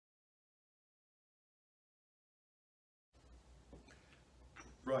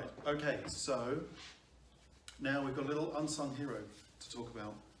Right, okay, so now we've got a little unsung hero to talk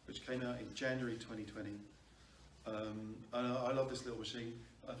about, which came out in January 2020. And I love this little machine.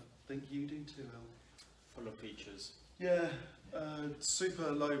 I think you do too, Al. Full of features. Yeah,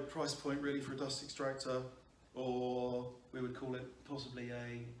 super low price point really for a dust extractor, or we would call it possibly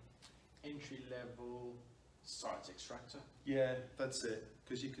a Entry-level site extractor. yeah, that's it,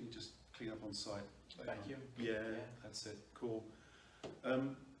 because you can just clean up on site. Vacuum. Yeah, that's it. Cool.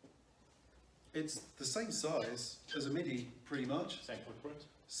 It's the same size as a MIDI, pretty much. Same footprint.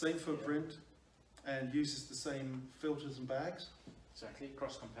 Same footprint, and uses the same filters and bags. Exactly.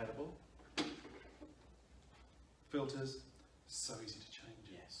 Cross-compatible. Filters, so easy to change.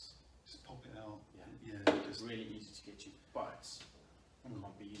 Yes. Just pop it out. Yeah. Yeah. Just Really easy to get to, but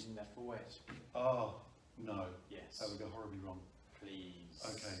can't be using that for wet. oh no, Yes. that would go horribly wrong. Please.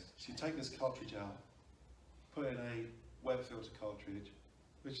 Okay, so you take this cartridge out, put in a wet filter cartridge,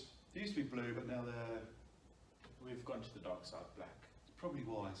 which used to be blue, but now they're We've gone to the dark side, black. probably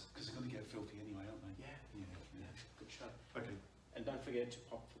wise, because they're going to get filthy anyway, aren't they? Yeah. Yeah. Good shot. Okay, And don't forget to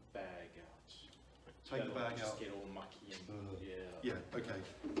pop the bag out. take the bag just out. get all mucky and Yeah, okay.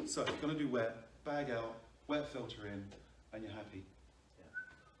 So, going to do wet, bag out, wet filter in, and you're happy. Yeah.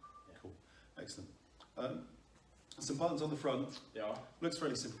 Cool, excellent. Some buttons on the front. Yeah. Looks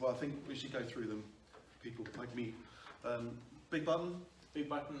fairly simple, but I think we should go through them, people like me. Big button. Big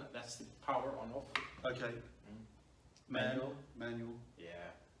button, that's the power on off. Okay. Manual. Manual. Yeah.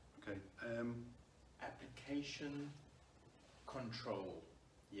 Okay. Application control.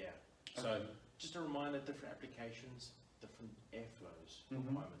 Yeah. So just a reminder, different applications, different airflows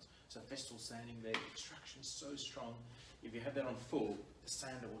requirements. So Festool sanding, the extraction is so strong. If you have that on full, the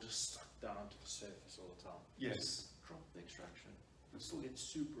sander will just suck down to the surface all the time. Yes. Just drop the extraction. You'll still get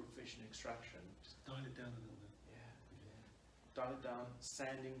super efficient extraction. Just dial it down a little bit. Dial it down,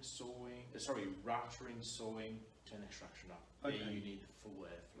 sanding, sawing, routering, sawing, turn extraction up. Okay. There you need full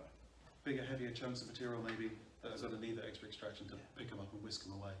airflow. Bigger, heavier chunks of material maybe that are going to need that extra extraction to pick them up and whisk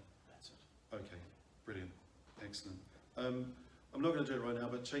them away. That's it. Okay, brilliant, excellent. I'm not going to do it right now,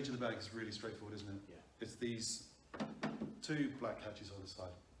 but changing the bag is really straightforward, isn't it? Yeah. It's these two black catches on the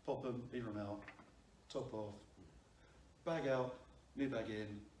side. Pop them, lever them out, top off, bag out, new bag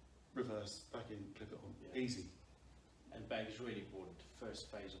in, reverse, back in, clip it on. Yeah. Easy. And bag is really important.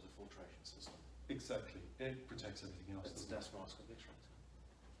 First phase of the filtration system. Exactly. It protects everything else. That's the dust mask of the extractor.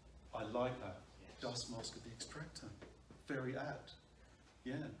 I like that. Yes. Dust mask of the extractor. Very apt.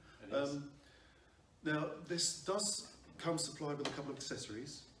 Yeah. It is. Now, this does come supplied with a couple of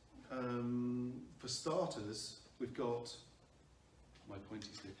accessories. For starters, we've got my pointy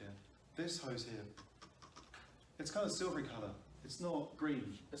stick here. This hose here, it's kind of silvery colour. It's not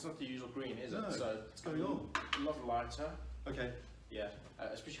green. It's not the usual green, is it? No, So what's going on? A lot lighter. Okay. Yeah,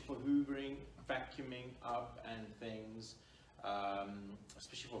 especially for hoovering, vacuuming up and things.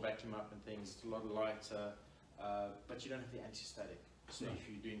 Especially for vacuum up and things, it's a lot lighter, but you don't have the anti-static. So No. if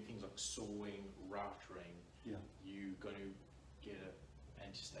you're doing things like sawing, routering, Yeah. you're going to get an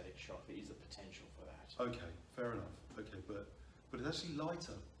anti-static shock. There is a potential for that. Okay, fair enough. Okay, but it's actually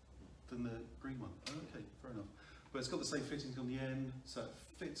lighter than the green one. Okay, fair enough. But it's got the same fittings on the end, so it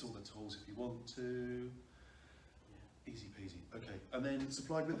fits all the tools if you want to. Easy peasy. Okay, and then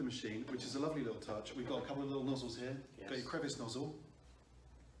supplied with the machine, which is a lovely little touch. We've got a couple of little nozzles here. Yes. Got your crevice nozzle,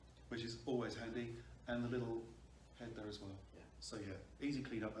 which is always handy, and the little head there as well. Yeah. So yeah, easy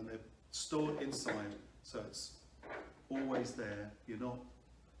clean up, and they're stored inside, so it's always there. You're not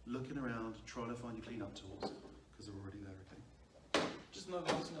looking around trying to find your clean-up tools because they're already there. Okay. Just another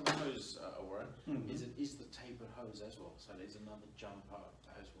thing on the hose, Warren, is it is the tapered hose as well. So there's another jumper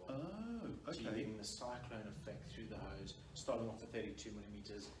as well. Oh, So you're okay. getting the cyclone effect through the hose, starting off at 32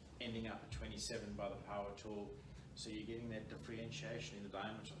 millimeters, ending up at 27 by the power tool. So you're getting that differentiation in the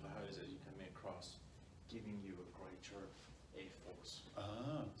diameter of the hose as you're coming across, giving you a greater air force.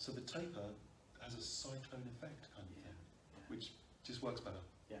 Ah, so the taper has a cyclone effect kind of thing, which just works better.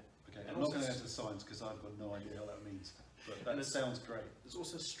 Yeah. Okay, And I'm not also going to enter science because I've got no idea how that means, but that And sounds great. There's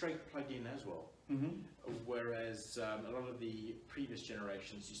also a straight plug-in as well. Whereas a lot of the previous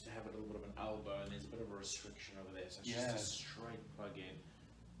generations used to have a little bit of an elbow, and there's a bit of a restriction over there. So it's just a straight plug-in,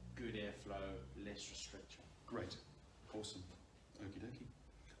 good airflow, less restriction. Great, awesome, okie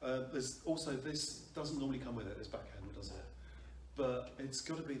dokie. There's also, this doesn't normally come with it, this backhandle, does it? But it's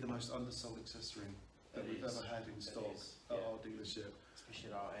got to be the most undersold accessory that we've ever had in stock at our dealership. Especially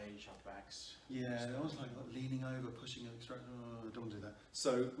at our age, our backs. Yeah, I was like leaning over, pushing an extractor. Oh, I don't want to do that.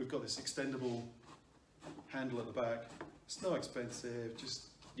 So we've got this extendable handle at the back. It's not expensive. Just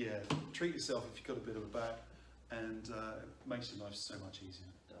treat yourself if you've got a bit of a back. and it makes your life so much easier.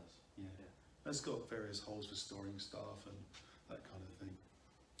 It does. Yeah. It's got various holes for storing stuff and that kind of thing.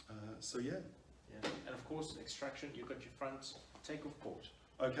 So yeah. Yeah. And of course, extraction, you've got your front take-off port.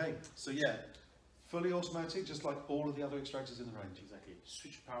 Okay, so yeah, fully automatic, just like all of the other extractors in the range. Exactly.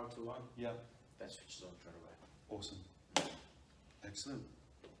 Switch power to on. Yeah. That switches on straight away. Awesome. Excellent.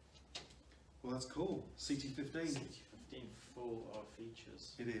 Well, that's cool. CT15. CT15 full of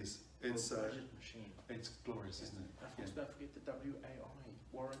features. It is. It's a budget machine. It's glorious, isn't it? And of course, don't forget the WAI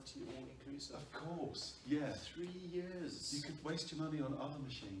warranty, all inclusive. Of course. Yeah. 3 years. You could waste your money on other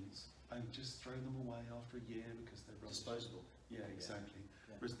machines and just throw them away after a year because they're rubbish. Disposable. Yeah, exactly.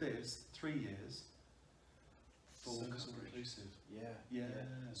 Yeah. Whereas this, 3 years, full Service inclusive. Yeah. Yeah.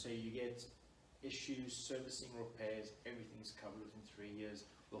 So you get issues, servicing, repairs, everything's covered within 3 years.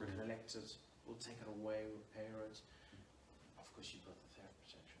 We'll Brilliant. collect it, we'll take it away, repair it. Of course, you've got the theft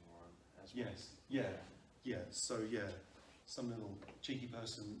protection warrant as well. Yes. Yeah. Yeah. So yeah, some little cheeky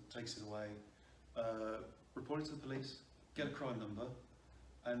person takes it away, report it to the police, get a crime number,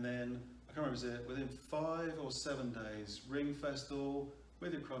 and then I can't remember, is it within 5 or 7 days, ring Festool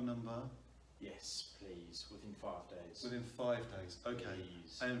with your crime number. Yes, please, within 5 days. Within 5 days. Okay.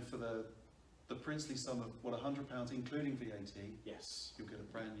 Please. And for the princely sum of what, £100 including VAT, Yes. you'll get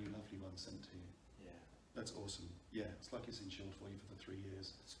a brand new lovely one sent to you. Yeah. That's awesome. Yeah, it's like it's insured for you for the 3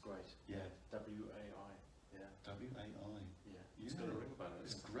 years. It's great. Yeah. WAI. Yeah. WAI. Yeah. It's got a ring about it.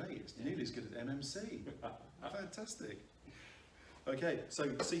 It's isn't it? great. It's nearly as good as MMC. Fantastic. Okay, so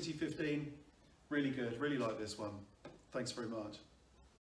CT15, really good. Really like this one. Thanks very much.